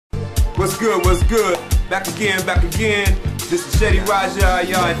What's good, what's good? Back again, back again. This is Shady Raja,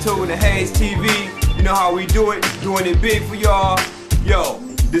 y'all in tune to HAZE TV. You know how we do it, doing it big for y'all. Yo,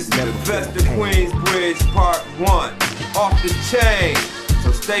 this is the best of Queensbridge Part 1. Off the chain.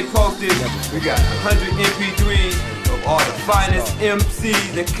 So stay posted. We got 100 MP3s of all the finest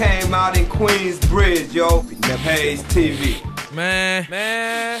MCs that came out in Queensbridge, yo. HAZE TV. Man,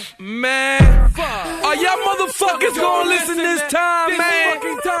 are y'all motherfuckers gonna listen this time, man?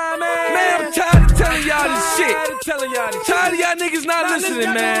 Man, I'm tired of telling y'all this shit. Tired of y'all niggas not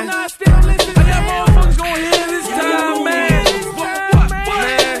listening, man. Are y'all motherfuckers gonna hear this time, man? Man, this is the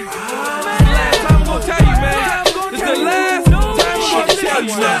last time I'm gonna tell you, man. This is the last time I'm gonna tell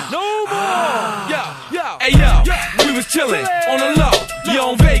you, man. No more. Hey, yo, we was chillin' on the low.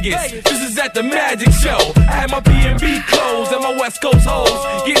 Yo, in Vegas, this is at the Magic Show. I had my B&B clothes and my West Coast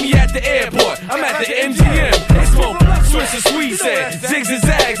hoes. Get me at the airport, I'm at the MGM. They smoke Swiss and Sweets and zigs and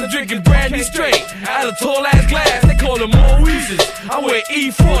zags. I'm drinking brandy straight out of tall ass glass. They call them Moeses. I wear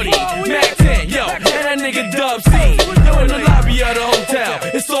E40, Mac 10, yo, and that nigga Dub C. Yo, in the lobby of the hotel,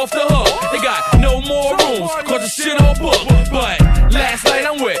 it's off the hook. They got no more rooms, cause the shit on book. But last night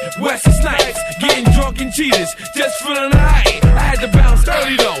I'm with Wesley Snipes, getting drunk and cheaters, just feeling the height. I had to bounce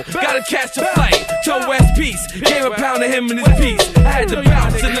early though, gotta catch a flight. Toe West Peace, gave a pound to him and his piece. I had to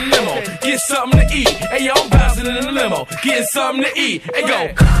bounce in the limo, get something to eat. Hey yo, I'm bouncing in the limo, getting something to eat. Hey go.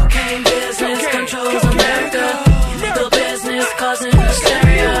 Cocaine business controls America. Legal business causing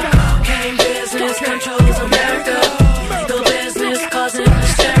hysteria. Cocaine business controls America. Legal business causing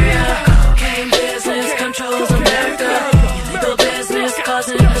hysteria. Cocaine business controls America. Legal business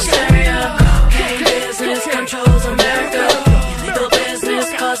causing hysteria. Cocaine business controls America. Legal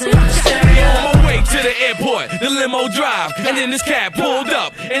business causing hysteria. On my way to the airport, the limo drive, and then this cat pulled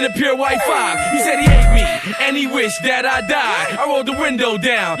up in a pure white 5. He said he hate me, and he wished that I died. I rolled the window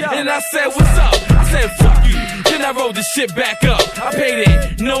down, and I said, what's up? I said, fuck you. Then I rolled the shit back up. I paid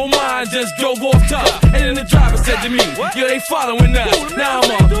it, no mind, just drove off tough. And then the driver said to me, yo, they following us. Now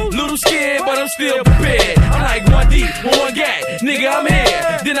I'm a little scared, but I'm still prepared. I'm like one deep, one gat, nigga, I'm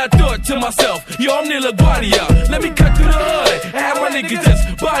here. Then I thought to myself, yo, I'm near LaGuardia. Let me cut through the hood and have my niggas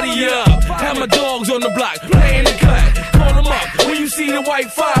just body up. Have my dogs on the block, playing the cut. Call them up, when you see the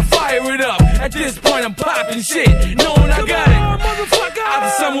white fire it up. At this point I'm popping shit, knowing I got it. Out the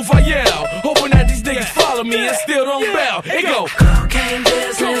summer if I yell, hoping that these niggas follow me and still don't bail. It go. Cocaine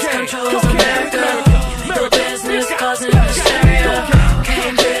business controls America. Legal business causing hysteria.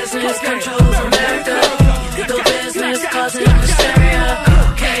 Cocaine business controls America. Legal business causing hysteria.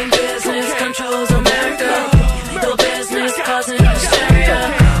 Cocaine business controls America. Legal business causing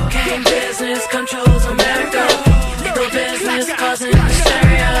hysteria. Cocaine business controls America. Legal business causing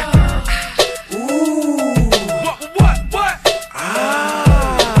hysteria.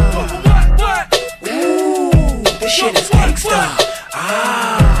 Shit is gangsta.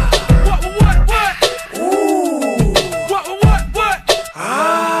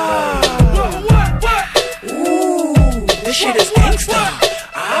 This shit is gangsta.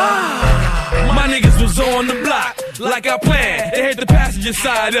 My niggas was on the block like I planned. They hit the passenger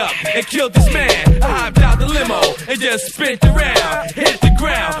side up and killed this man. I hopped out the limo and just spent around, hit the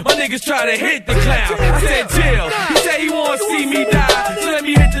ground. My niggas try to hit the clown. I said chill. He said he wanna see me die, so let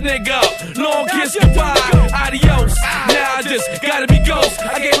me hit the nigga up. Long kiss goodbye, adios. Now I just gotta be ghost.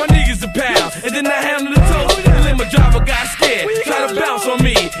 I gave my niggas a pound and then I handled the toast. The limo driver got scared, tried to bounce on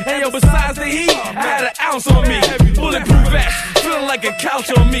me. And yo, besides the heat, I had an ounce on me. Bulletproof vest, feeling like a couch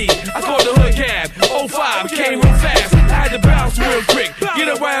on me. I called the hood cab, 05, came real fast. I had to bounce real quick, get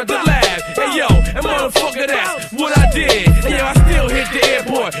around the lab. Hey yo, and motherfucker, that's what I did. And yo, I still hit the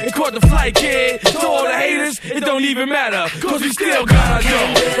airport and caught the flight, kid. To all the haters, it don't even matter, cause we still got our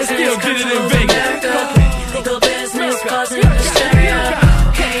dough and still get it in Vegas. Legal business causing hysteria.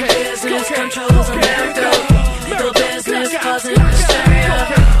 Cocaine business controls America. Legal business causing hysteria.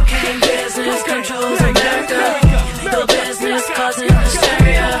 Cocaine business controls America. Legal business causing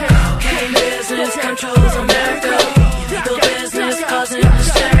hysteria. Cocaine business controls America.